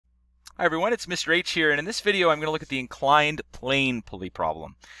Hi everyone, it's Mr. H here, and in this video I'm going to look at the inclined plane pulley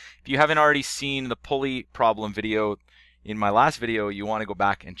problem. If you haven't already seen the pulley problem video in my last video, you want to go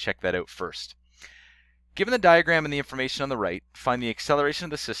back and check that out first. Given the diagram and the information on the right, find the acceleration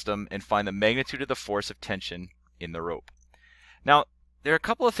of the system and find the magnitude of the force of tension in the rope. Now, there are a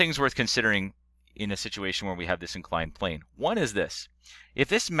couple of things worth considering in a situation where we have this inclined plane. One is this: if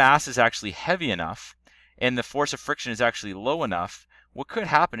this mass is actually heavy enough and the force of friction is actually low enough, what could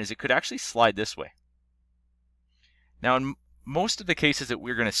happen is it could actually slide this way. Now, in most of the cases that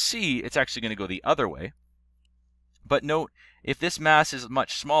we're going to see, it's actually going to go the other way. But note, if this mass is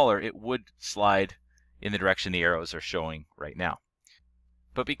much smaller, it would slide in the direction the arrows are showing right now.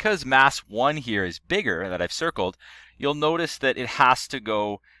 But because mass 1 here is bigger, that I've circled, you'll notice that it has to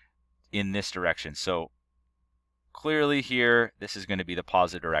go in this direction. So clearly here, this is going to be the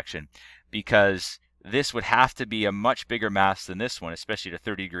positive direction, because this would have to be a much bigger mass than this one, especially at a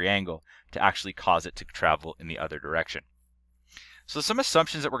 30-degree angle, to actually cause it to travel in the other direction. So some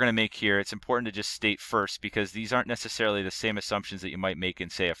assumptions that we're going to make here, it's important to just state first, because these aren't necessarily the same assumptions that you might make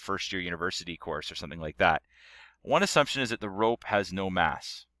in, say, a first-year university course or something like that. One assumption is that the rope has no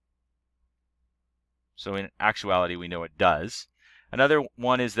mass. So in actuality, we know it does. Another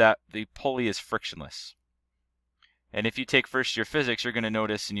one is that the pulley is frictionless. And if you take first year physics, you're going to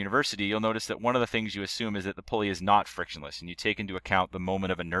notice in university, you'll notice that one of the things you assume is that the pulley is not frictionless, and you take into account the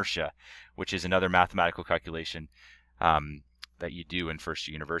moment of inertia, which is another mathematical calculation that you do in first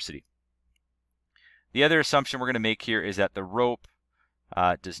year university. The other assumption we're going to make here is that the rope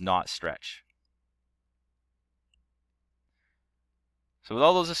does not stretch. So with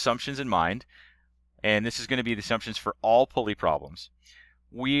all those assumptions in mind, and this is going to be the assumptions for all pulley problems,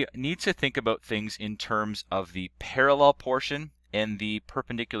 we need to think about things in terms of the parallel portion and the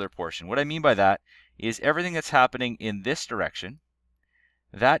perpendicular portion. What I mean by that is everything that's happening in this direction,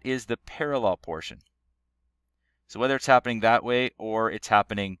 that is the parallel portion. So whether it's happening that way or it's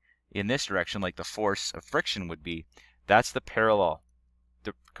happening in this direction, like the force of friction would be, that's the parallel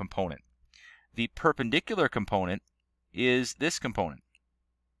component. The perpendicular component is this component.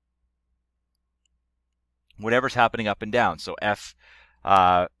 Whatever's happening up and down. So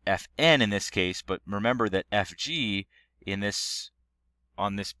Fn in this case, but remember that Fg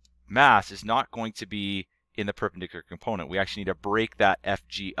on this mass is not going to be in the perpendicular component. We actually need to break that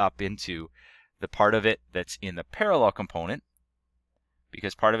Fg up into the part of it that's in the parallel component,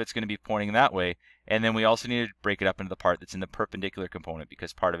 because part of it's going to be pointing that way, and then we also need to break it up into the part that's in the perpendicular component,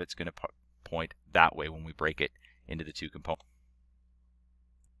 because part of it's going to point that way when we break it into the two components.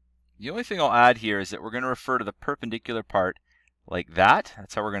 The only thing I'll add here is that we're going to refer to the perpendicular part like that.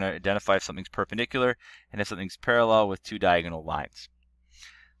 That's how we're going to identify if something's perpendicular and if something's parallel with two diagonal lines.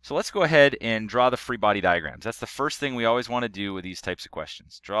 So let's go ahead and draw the free body diagrams. That's the first thing we always want to do with these types of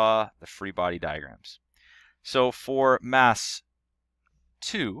questions. Draw the free body diagrams. So for mass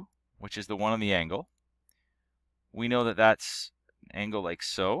 2, which is the one on the angle, we know that that's an angle like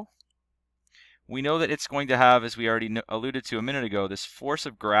so. We know that it's going to have, as we already alluded to a minute ago, this force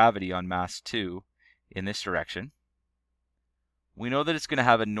of gravity on mass 2 in this direction. We know that it's going to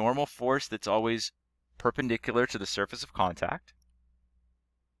have a normal force that's always perpendicular to the surface of contact.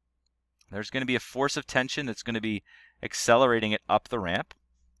 There's going to be a force of tension that's going to be accelerating it up the ramp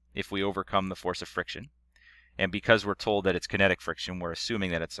if we overcome the force of friction. And because we're told that it's kinetic friction, we're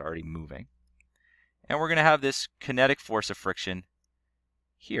assuming that it's already moving. And we're going to have this kinetic force of friction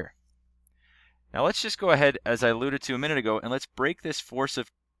here. Now let's just go ahead, as I alluded to a minute ago, and let's break this force of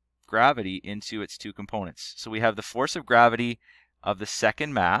gravity into its two components. So we have the force of gravity of the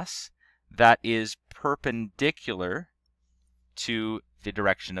second mass that is perpendicular to the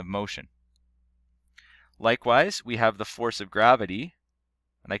direction of motion. Likewise, we have the force of gravity,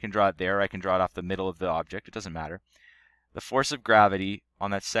 and I can draw it there, I can draw it off the middle of the object, it doesn't matter. The force of gravity on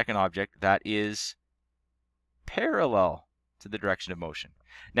that second object that is parallel to the direction of motion.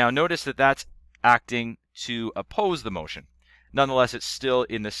 Now notice that that's acting to oppose the motion. Nonetheless, it's still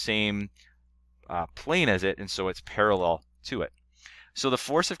in the same plane as it, and so it's parallel to it. So the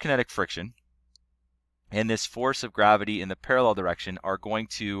force of kinetic friction and this force of gravity in the parallel direction are going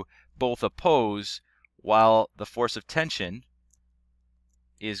to both oppose, while the force of tension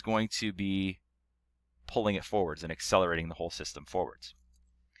is going to be pulling it forwards and accelerating the whole system forwards.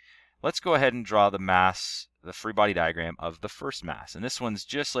 Let's go ahead and draw the mass, the free body diagram of the first mass. And this one's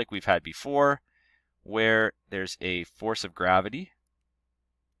just like we've had before, where there's a force of gravity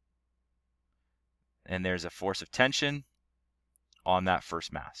and there's a force of tension on that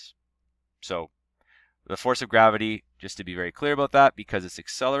first mass. So the force of gravity, just to be very clear about that, because it's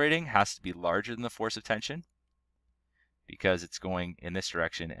accelerating, has to be larger than the force of tension. because it's going in this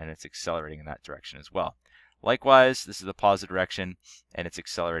direction and it's accelerating in that direction as well. Likewise, this is the positive direction and it's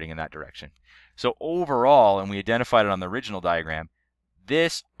accelerating in that direction. So overall, and we identified it on the original diagram,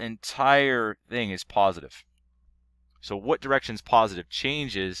 this entire thing is positive. So what direction is positive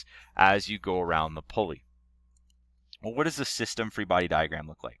changes as you go around the pulley. Well, what does the system free body diagram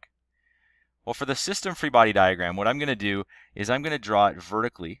look like? Well, for the system free body diagram, what I'm going to do is I'm going to draw it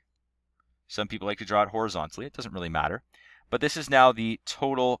vertically. Some people like to draw it horizontally. It doesn't really matter. But this is now the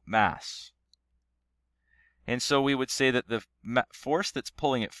total mass. And so we would say that the force that's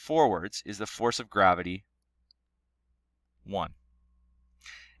pulling it forwards is the force of gravity 1.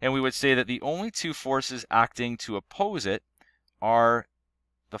 And we would say that the only two forces acting to oppose it are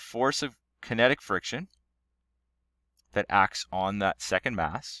the force of kinetic friction that acts on that second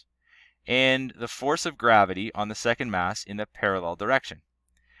mass and the force of gravity on the second mass in the parallel direction.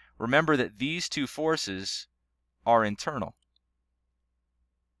 Remember that these two forces are internal.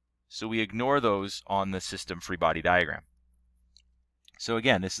 So we ignore those on the system free body diagram. So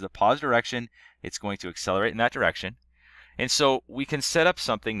again, this is a positive direction. It's going to accelerate in that direction. And so we can set up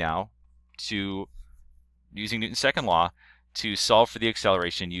something now to, using Newton's second law, to solve for the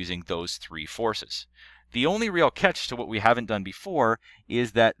acceleration using those three forces. The only real catch to what we haven't done before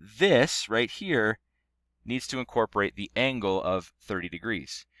is that this right here needs to incorporate the angle of 30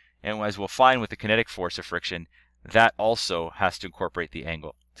 degrees. And as we'll find with the kinetic force of friction, that also has to incorporate the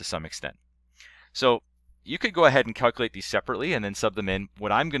angle to some extent. So you could go ahead and calculate these separately and then sub them in.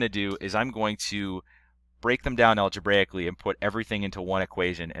 What I'm going to do is I'm going to break them down algebraically and put everything into one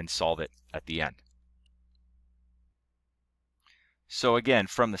equation and solve it at the end. So again,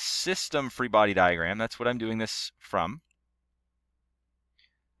 from the system free body diagram, that's what I'm doing this from.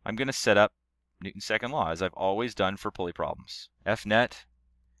 I'm going to set up Newton's second law, as I've always done for pulley problems. F net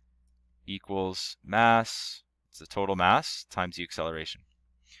equals mass, it's the total mass, times the acceleration.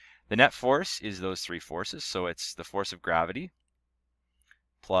 The net force is those three forces, so it's the force of gravity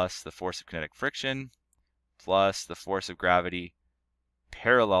plus the force of kinetic friction plus the force of gravity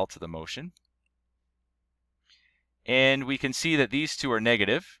parallel to the motion. And we can see that these two are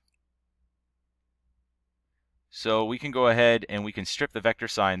negative. So we can go ahead and we can strip the vector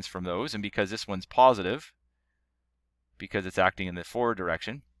signs from those, and because this one's positive, because it's acting in the forward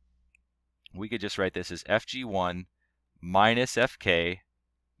direction, we could just write this as Fg1 minus Fk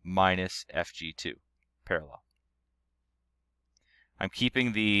minus Fg2, parallel. I'm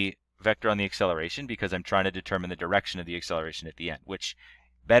keeping the vector on the acceleration because I'm trying to determine the direction of the acceleration at the end, which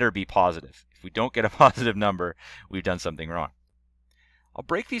better be positive. If we don't get a positive number, we've done something wrong. I'll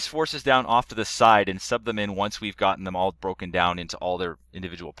break these forces down off to the side and sub them in once we've gotten them all broken down into all their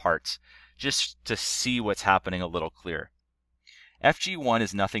individual parts, just to see what's happening a little clearer. Fg1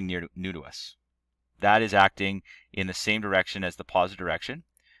 is nothing new to us. That is acting in the same direction as the positive direction,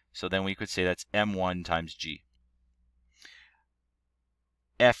 so then we could say that's m1 times g.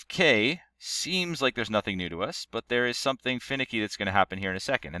 Fk seems like there's nothing new to us, but there is something finicky that's going to happen here in a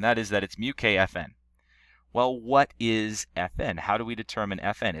second, and that is that it's mu k Fn. Well, what is Fn? How do we determine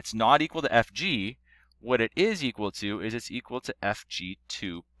Fn? It's not equal to Fg. What it is equal to is it's equal to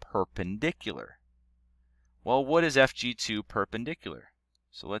Fg2 perpendicular. Well, what is Fg2 perpendicular?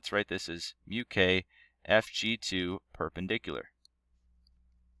 So let's write this as mu k Fg2 perpendicular.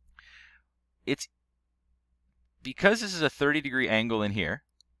 It's because this is a 30-degree angle in here,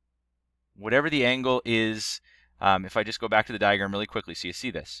 whatever the angle is, if I just go back to the diagram really quickly so you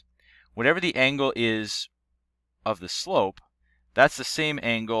see this, whatever the angle is of the slope, that's the same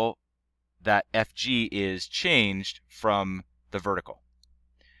angle that Fg is changed from the vertical.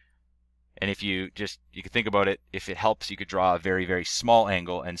 And if you can think about it, if it helps, you could draw a very, very small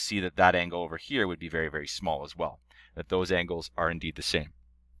angle and see that that angle over here would be very, very small as well, that those angles are indeed the same.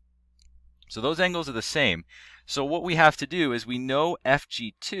 So those angles are the same. So what we have to do is we know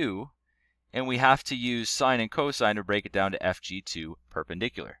Fg2, and we have to use sine and cosine to break it down to Fg2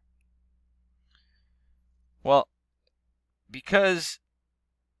 perpendicular. Well, because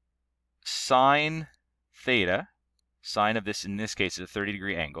sine theta, sine of this in this case is a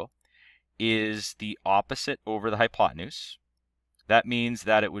 30-degree angle, is the opposite over the hypotenuse, that means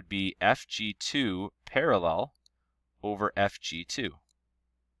that it would be Fg2 parallel over Fg2.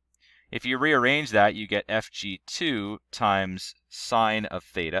 If you rearrange that, you get Fg2 times sine of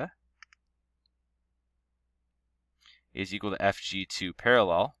theta is equal to Fg2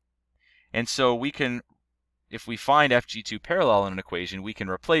 parallel. And so we can, if we find Fg2 parallel in an equation, we can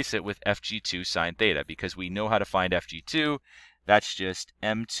replace it with Fg2 sine theta because we know how to find Fg2. That's just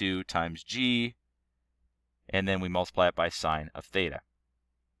m2 times g, and then we multiply it by sine of theta.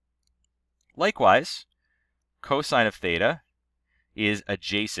 Likewise, cosine of theta is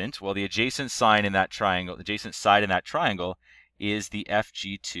adjacent. Well, the adjacent side in that triangle is the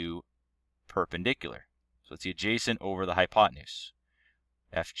FG2 perpendicular. So it's the adjacent over the hypotenuse,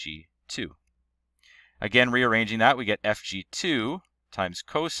 FG2. Again, rearranging that, we get FG2 times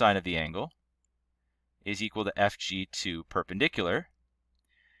cosine of the angle is equal to FG2 perpendicular.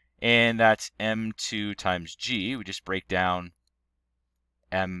 And that's M2 times G. We just break down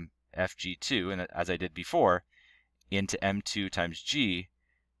FG2, and as I did before, into M2 times G.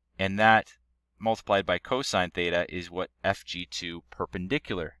 And that multiplied by cosine theta is what FG2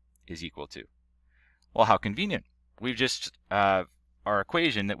 perpendicular is equal to. Well, how convenient. We've just, our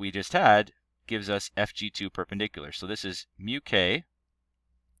equation that we just had gives us FG2 perpendicular. So this is mu k, if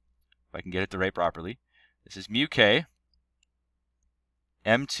I can get it to write properly. This is mu k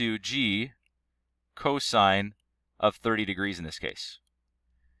M2G cosine of 30 degrees in this case.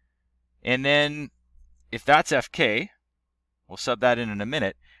 And then if that's FK, we'll sub that in a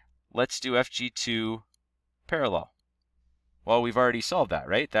minute. Let's do FG2 parallel. Well, we've already solved that,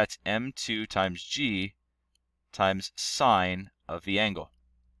 right? That's M2 times G times sine of the angle.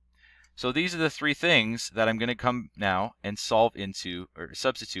 So these are the three things that I'm going to come now and solve into, or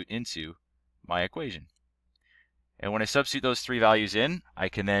substitute into, my equation. And when I substitute those three values in, I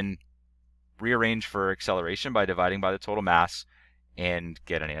can then rearrange for acceleration by dividing by the total mass and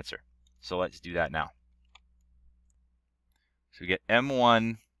get an answer. So let's do that now. So we get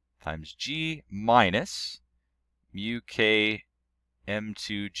M1 times G minus mu k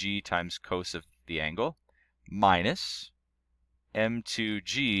M2G times cos of the angle minus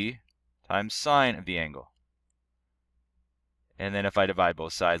M2G times sine of the angle. And then if I divide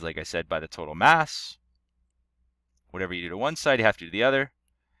both sides, like I said, by the total mass, whatever you do to one side, you have to do the other.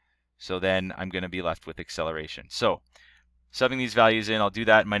 So then I'm going to be left with acceleration. So subbing these values in, I'll do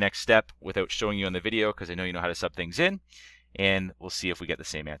that in my next step without showing you on the video because I know you know how to sub things in. And we'll see if we get the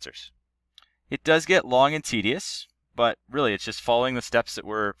same answers. It does get long and tedious, but really it's just following the steps that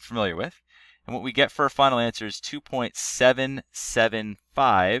we're familiar with. And what we get for our final answer is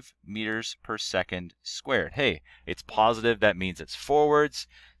 2.775 meters per second squared. Hey, it's positive, that means it's forwards.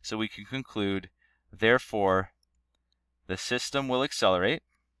 So we can conclude, therefore, the system will accelerate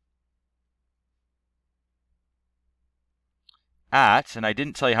at, and I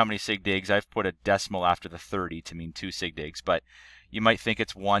didn't tell you how many sig digs, I've put a decimal after the 30 to mean 2 sig digs, but you might think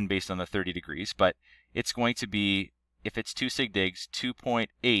it's 1 based on the 30 degrees, but it's going to be, if it's 2 sig digs,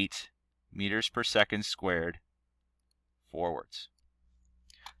 2.8 meters per second squared forwards.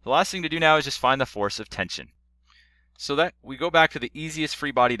 The last thing to do now is just find the force of tension. So that we go back to the easiest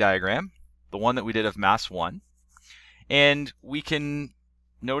free body diagram, the one that we did of mass 1, and we can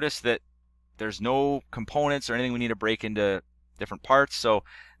notice that there's no components or anything we need to break into different parts, so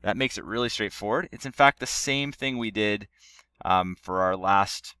that makes it really straightforward. It's in fact the same thing we did for our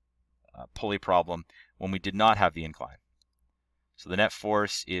last pulley problem when we did not have the incline. So the net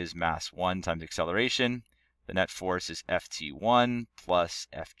force is mass 1 times acceleration. The net force is Ft1 plus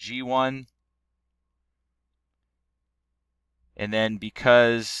Fg1. And then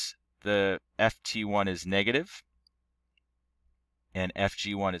because the Ft1 is negative and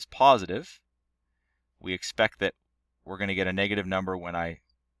Fg1 is positive, we expect that we're going to get a negative number when I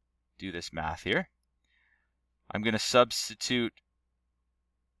do this math here. I'm going to substitute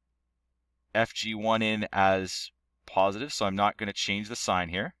Fg1 in as positive, so I'm not going to change the sign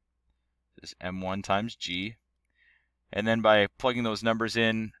here. This is M1 times G. And then by plugging those numbers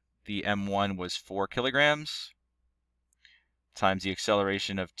in, the M1 was 4 kilograms times the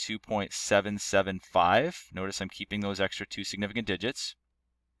acceleration of 2.775. Notice I'm keeping those extra 2 significant digits.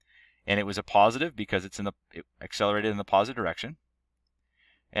 And it was a positive because it accelerated in the positive direction.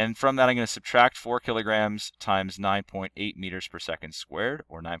 And from that, I'm going to subtract 4 kilograms times 9.8 meters per second squared,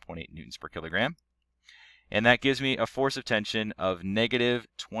 or 9.8 newtons per kilogram. And that gives me a force of tension of negative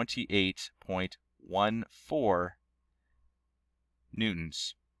 28.14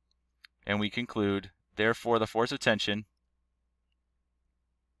 newtons. And we conclude, therefore, the force of tension,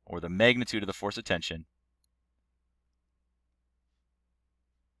 or the magnitude of the force of tension,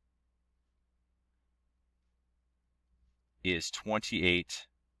 is 28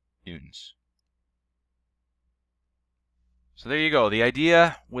 newtons. So there you go. The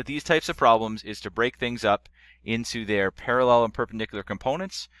idea with these types of problems is to break things up into their parallel and perpendicular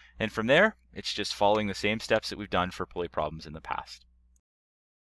components, and from there it's just following the same steps that we've done for pulley problems in the past.